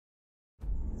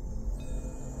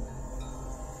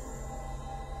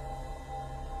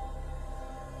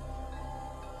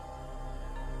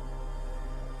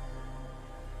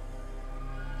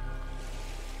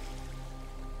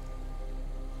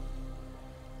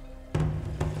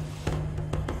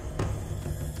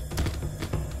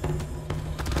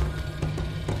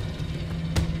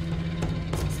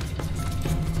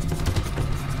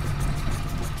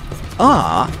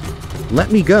Ah!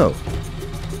 Let me go.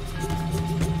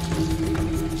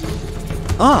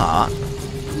 Ah!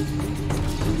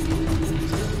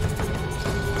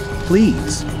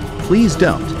 Please. Please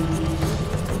don't.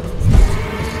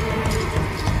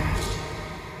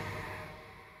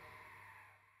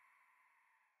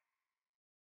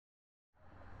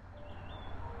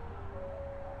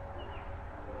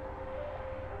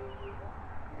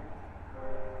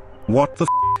 What the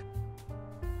f?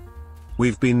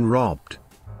 We've been robbed.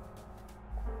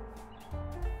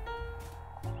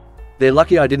 They're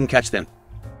lucky I didn't catch them.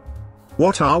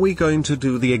 What are we going to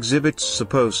do? The exhibit's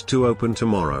supposed to open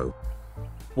tomorrow.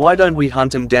 Why don't we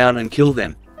hunt them down and kill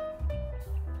them?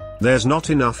 There's not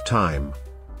enough time.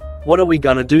 What are we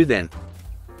gonna do then?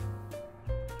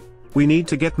 We need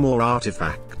to get more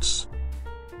artifacts.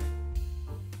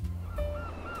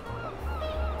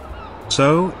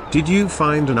 So, did you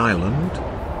find an island?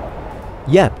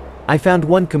 Yep, I found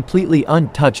one completely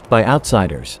untouched by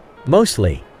outsiders.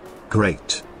 Mostly.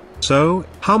 Great. So,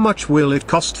 how much will it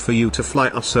cost for you to fly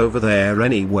us over there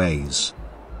anyways?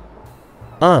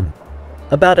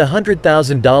 About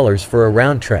 $100,000 for a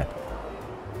round trip.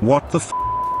 What the f?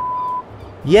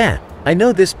 Yeah, I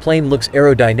know this plane looks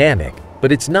aerodynamic,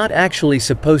 but it's not actually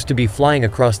supposed to be flying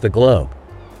across the globe.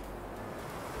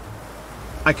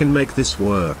 I can make this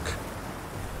work.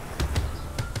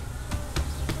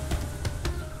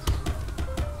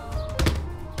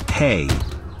 Hey.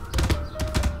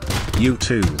 You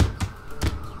too.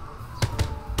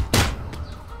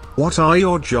 What are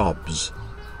your jobs?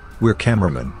 We're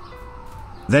cameramen.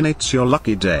 Then it's your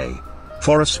lucky day.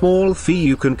 For a small fee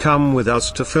you can come with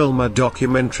us to film a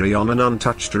documentary on an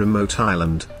untouched remote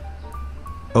island.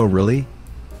 Oh really?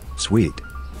 Sweet.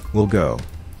 We'll go.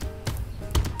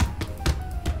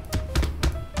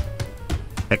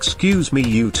 Excuse me,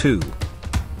 you two.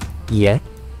 Yeah?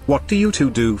 What do you two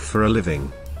do for a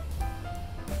living?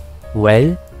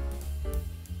 Well?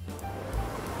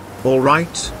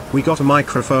 Alright, we got a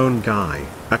microphone guy,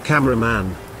 a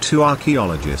cameraman, 2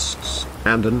 archaeologists,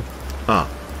 and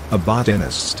A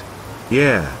botanist.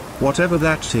 yeah, whatever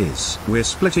that is, we're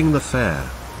splitting the fare.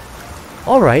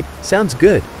 Alright, sounds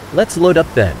good. Let's load up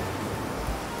then.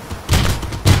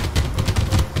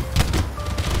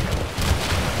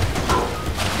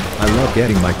 I love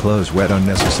getting my clothes wet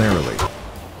unnecessarily.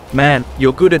 Man,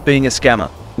 you're good at being a scammer.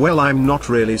 Well, I'm not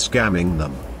really scamming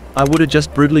them. I would've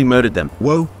just brutally murdered them.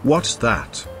 Whoa, what's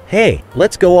that? Hey,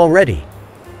 let's go already.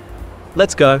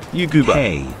 Let's go, you goober.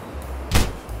 Hey.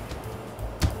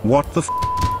 What the f?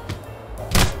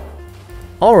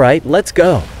 Alright, let's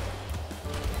go.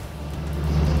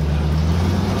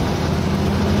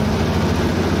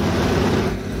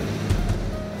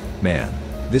 Man,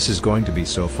 this is going to be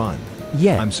so fun.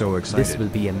 Yeah, I'm so excited. this will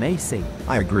be amazing.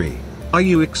 I agree. Are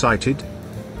you excited?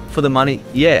 For the money,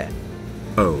 yeah.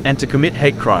 Oh. And to commit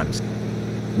hate crimes.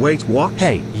 Wait, what?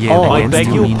 Hey, Yeah, oh, I I beg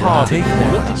beg your your pardon.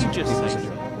 pardon. What did you just say?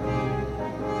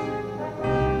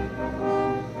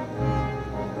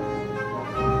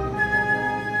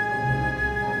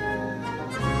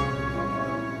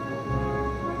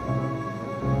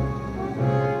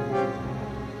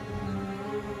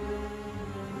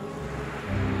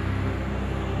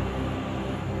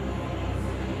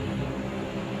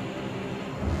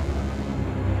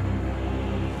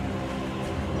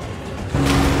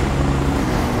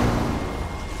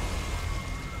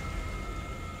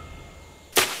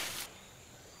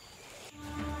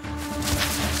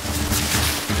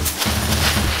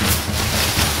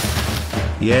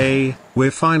 Yay, we're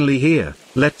finally here.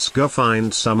 Let's go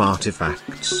find some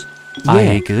artifacts. I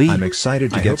Yeah, agree. I'm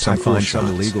excited to I get hope some I cool find shots.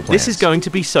 some illegal This is going to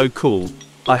be so cool.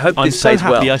 I hope I'm this so stays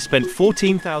happy well. I spent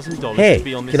 $14,000 Hey, to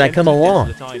be on this can I come empty, along?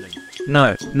 desolate island.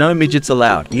 No, no midgets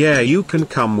allowed. Yeah, you can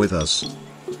come with us.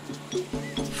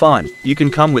 Fine, you can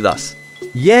come with us.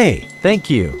 Yay, thank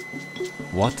you.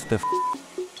 What the f?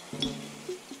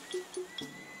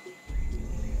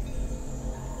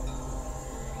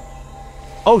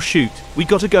 Oh shoot, we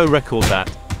gotta go record that.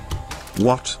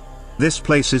 What? This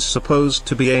place is supposed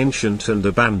to be ancient and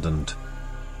abandoned.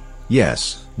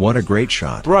 Yes, what a great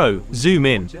shot. Bro, zoom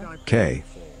in. Okay.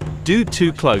 Dude,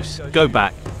 too close. Go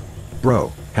back.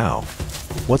 Bro, how?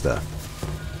 What the?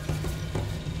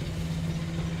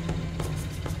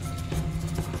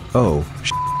 Oh,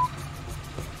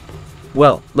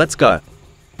 Well, let's go.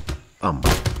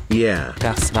 Yeah.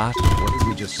 Das war... what did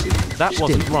we just see? That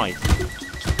wasn't right.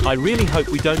 I really hope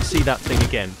we don't see that thing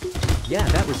again. Yeah,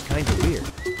 that was kinda weird.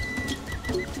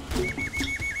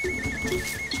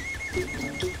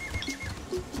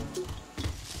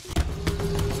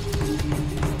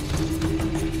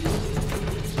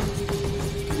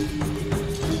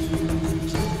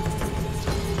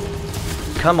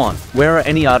 Come on, where are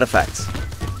any artifacts?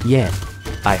 Yeah.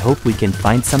 I hope we can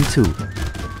find some too.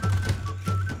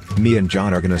 Me and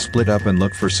John are gonna split up and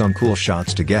look for some cool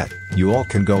shots to get. You all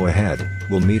can go ahead.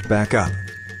 We'll meet back up.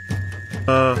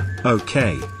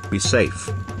 Okay. Be safe.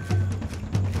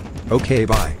 Okay,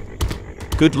 bye.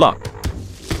 Good luck.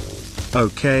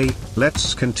 Okay,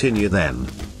 let's continue then.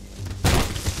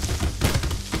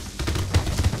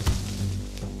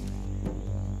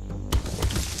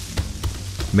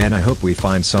 Man, I hope we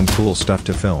find some cool stuff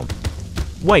to film.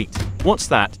 Wait, what's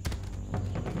that?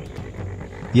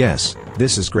 Yes,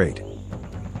 this is great.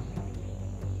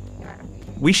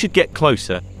 We should get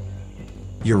closer.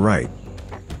 You're right.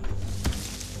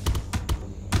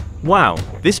 Wow,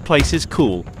 this place is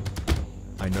cool.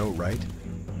 I know, right?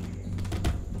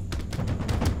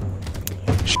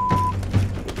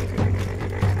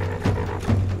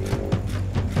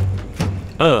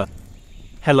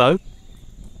 Hello?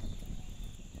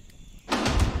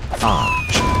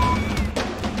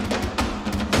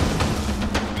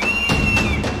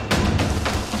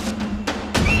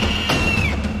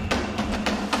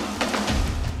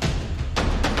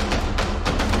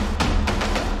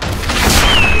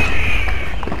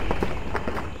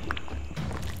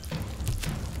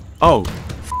 Oh.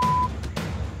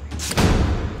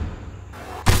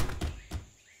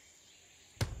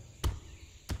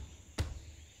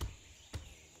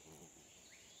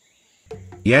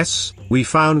 Yes, we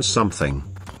found something.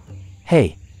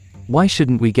 Hey, why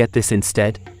shouldn't we get this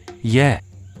instead? Yeah.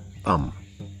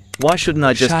 Why shouldn't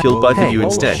I just Shut kill both hey, of you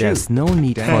instead? There's no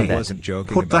need for Dang, I that. wasn't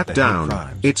joking Put about that the hate down.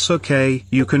 crimes. It's okay,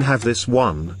 you can have this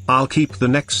one. I'll keep the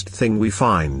next thing we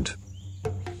find.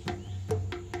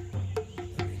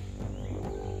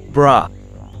 Bruh.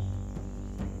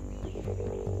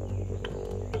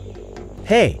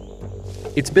 Hey,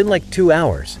 it's been like 2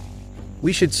 hours.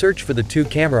 We should search for the 2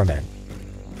 cameramen.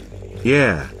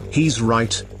 Yeah, he's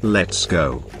right, let's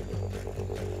go.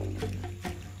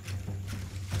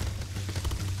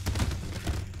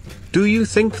 Do you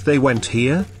think they went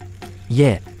here?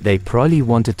 Yeah, they probably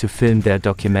wanted to film their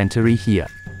documentary here.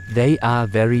 They are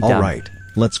very dumb. Alright,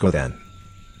 let's go then.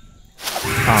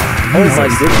 Oh my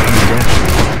goodness.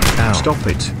 Ow. Stop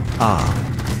it.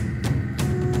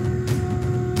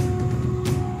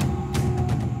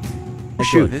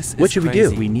 Shoot, This what is should we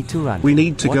crazy. do? We need to run. We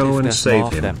need to What go if and there's save more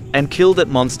of him. them? And kill that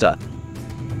monster.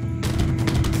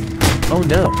 Oh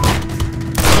no.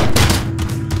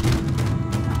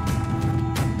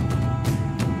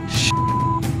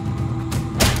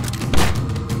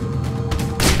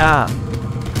 Ah.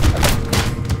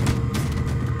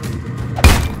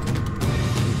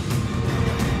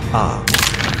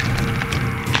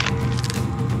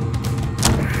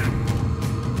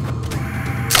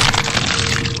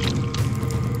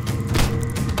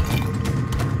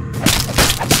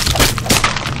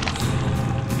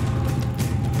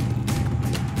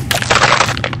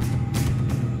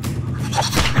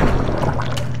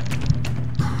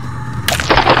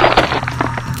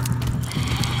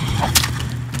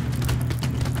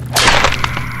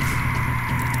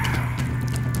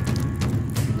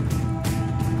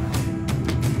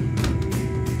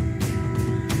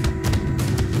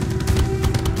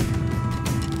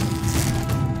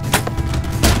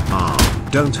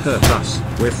 Don't hurt us,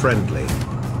 we're friendly.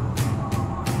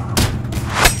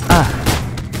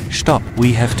 Stop,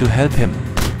 we have to help him.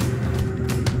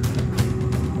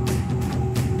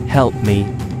 Help me,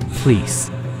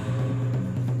 please.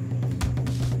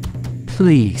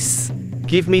 Please.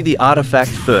 Give me the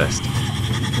artifact first.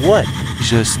 What?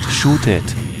 Just shoot it.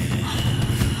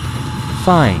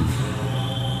 Fine.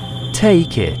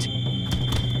 Take it.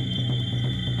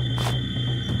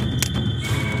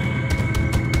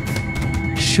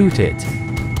 Shoot it.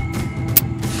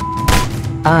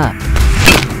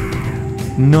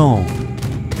 No.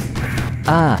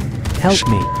 Help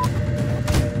me.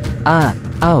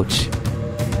 Ouch.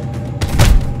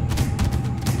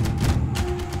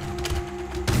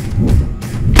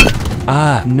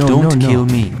 No, don't kill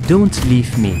me. Don't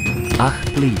leave me.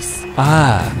 Please.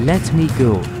 Let me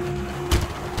go.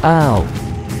 Ow.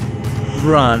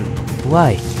 Run.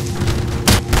 Why?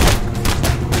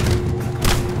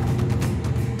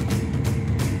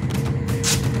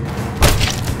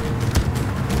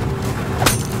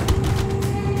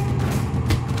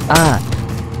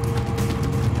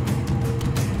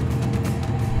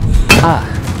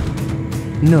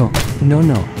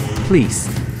 No, please.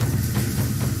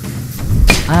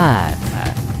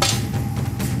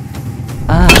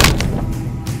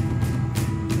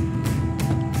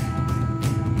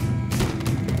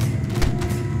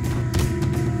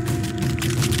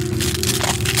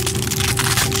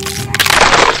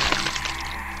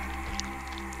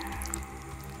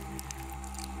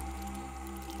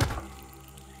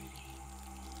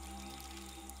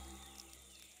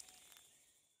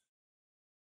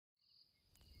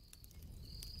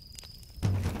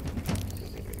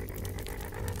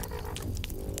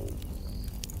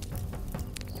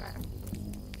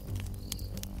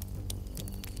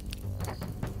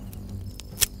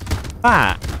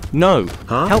 Ah, no.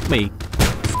 Huh? Help me.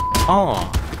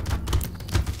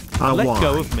 Ah, let Why?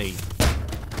 go of me.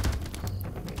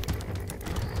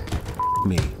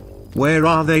 Me. Where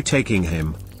are they taking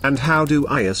him, and how do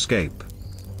I escape?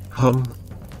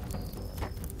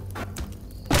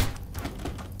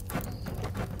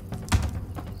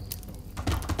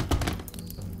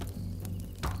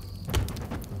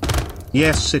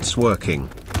 Yes, it's working.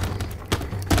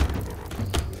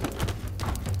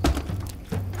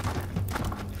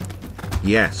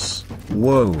 Yes.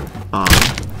 Whoa.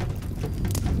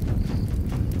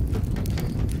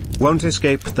 Won't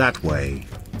escape that way.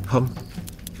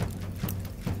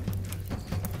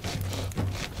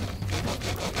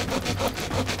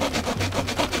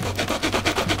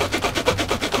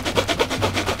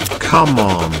 Come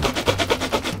on.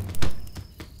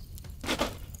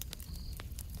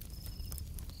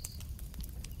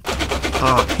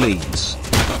 Please.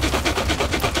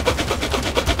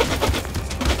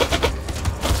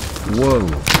 Whoa.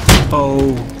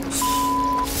 Oh.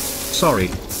 Sorry.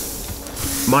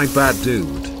 My bad,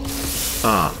 dude.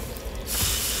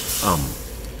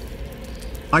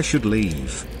 I should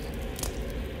leave.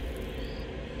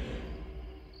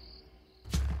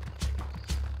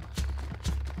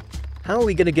 How are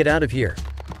we gonna get out of here?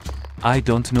 I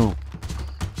don't know.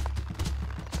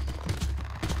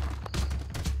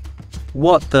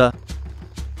 What the?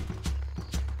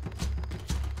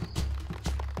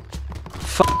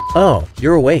 Oh,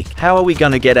 you're awake. How are we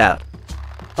gonna get out?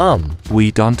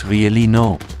 We don't really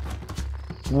know.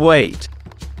 Wait.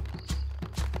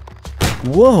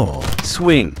 Whoa.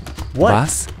 Swing. What?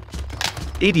 Was?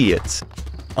 Idiots.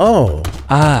 Oh.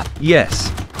 Ah, Yes.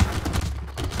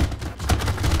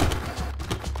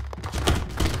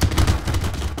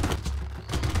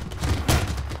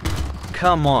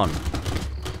 Come on.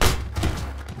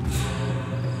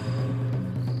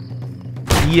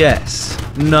 Yes.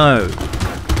 No.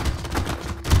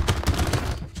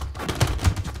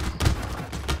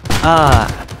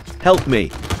 Help me.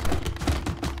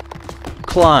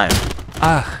 Climb.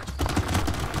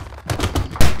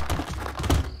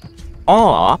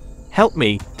 Help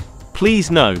me. Please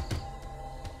no.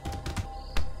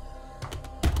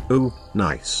 Ooh,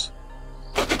 nice.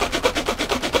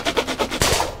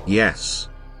 Yes.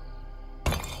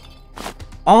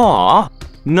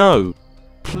 No.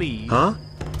 Please. Huh?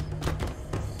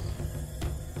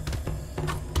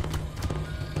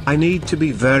 I need to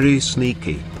be very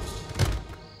sneaky.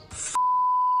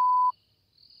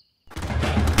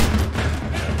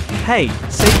 Hey,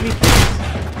 save me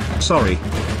please. Sorry.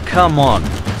 Come on.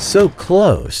 So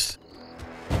close.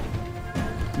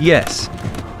 Yes.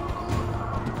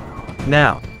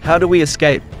 Now, how do we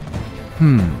escape?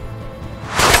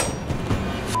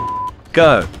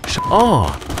 Go.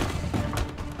 Oh.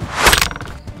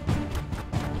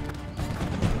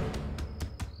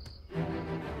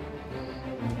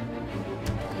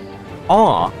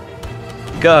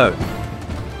 Go.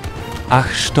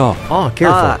 ach stopp. Oh,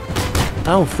 careful.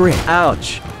 Oh, frick.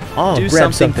 Ouch. Oh, Do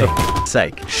grab something something. for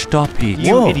sake. Stopp it.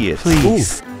 You Whoa, idiot.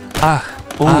 Please. Ach,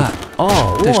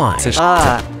 Oh, why?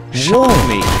 Shoot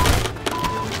me.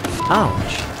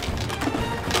 Ouch.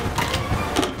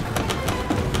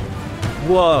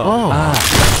 Whoa. Oh.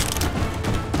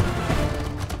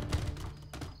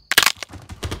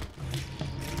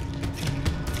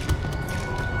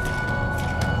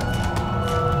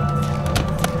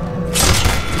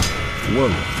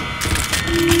 Whoa.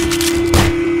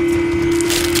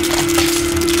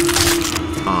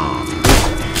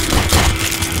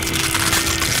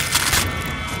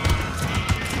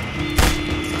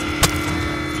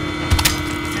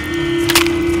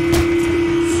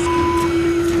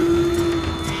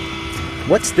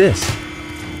 What's this?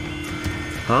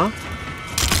 Huh?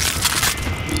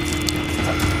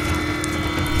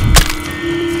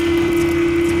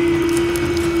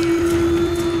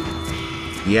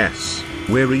 Yes,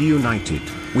 we're reunited.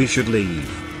 We should leave.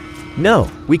 No,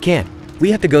 we can't.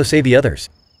 We have to go save the others.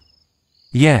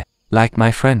 yeah, like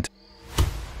my friend.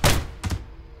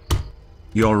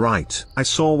 You're right. I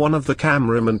saw one of the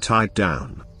cameramen tied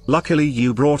down. Luckily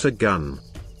you brought a gun.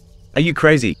 Are you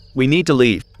crazy? We need to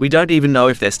leave. We don't even know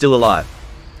if they're still alive.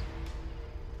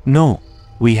 No,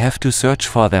 we have to search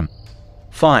for them.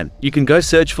 Fine, you can go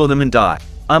search for them and die.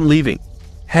 I'm leaving.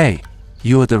 Hey,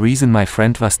 you're the reason my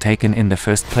friend was taken in the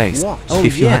first place. What? Oh,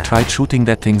 If you yeah. had tried shooting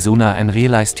that thing sooner and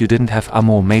realized you didn't have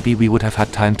ammo, maybe we would have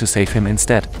had time to save him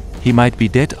instead. He might be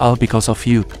dead all because of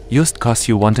you, just cause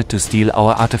you wanted to steal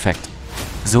our artifact.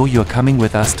 So you're coming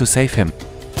with us to save him.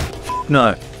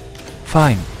 No.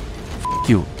 Fine. F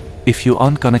you. If you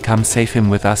aren't gonna come save him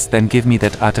with us, then give me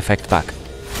that artifact back.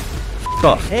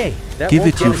 Fuck off. Hey, that Give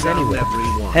won't it get to- us anywhere.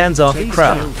 Everyone. Hands off, Please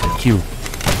crap. don't. Thank you.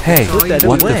 Hey, Put that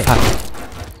what away. the fuck?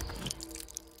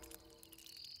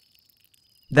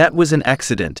 That was an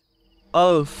accident.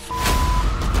 Oh,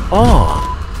 Aw.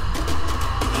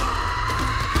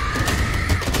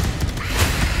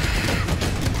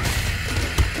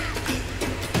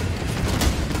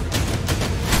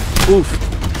 oof.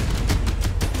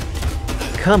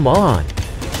 Come on.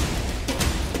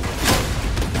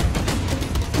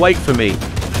 Wait for me.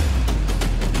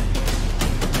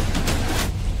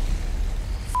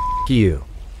 You.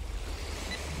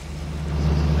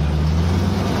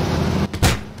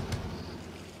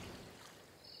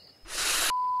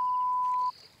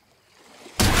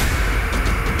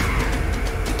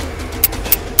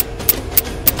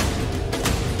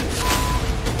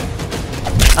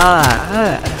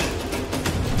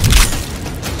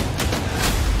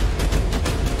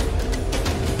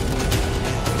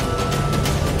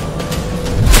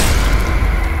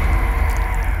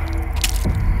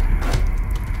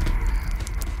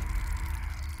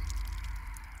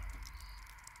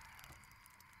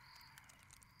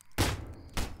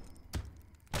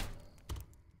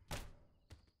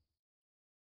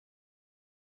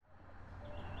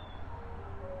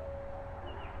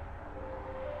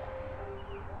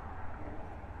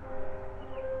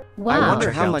 Wow.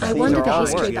 wonder how much I these wonder are the all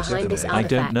history worth behind this yesterday. I artifact.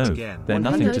 don't know. Again. They're Who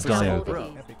nothing to knows how die old over. it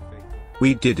is?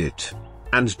 We did it.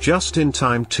 And just in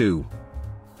time too.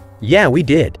 Yeah, we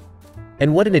did.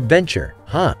 And what an adventure,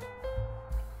 huh?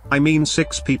 I mean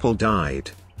 6 people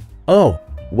died. Oh,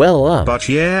 well, But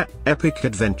yeah, epic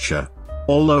adventure.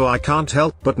 Although I can't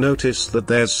help but notice that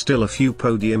there's still a few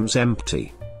podiums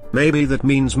empty. Maybe that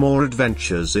means more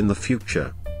adventures in the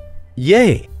future.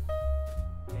 yay.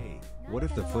 Hey, what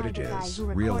if the footage The guy is who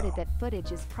real? recorded that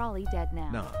footage is probably dead now.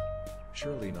 Nah,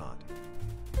 surely not.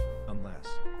 Unless.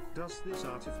 Does this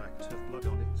artifact have blood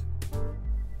on it?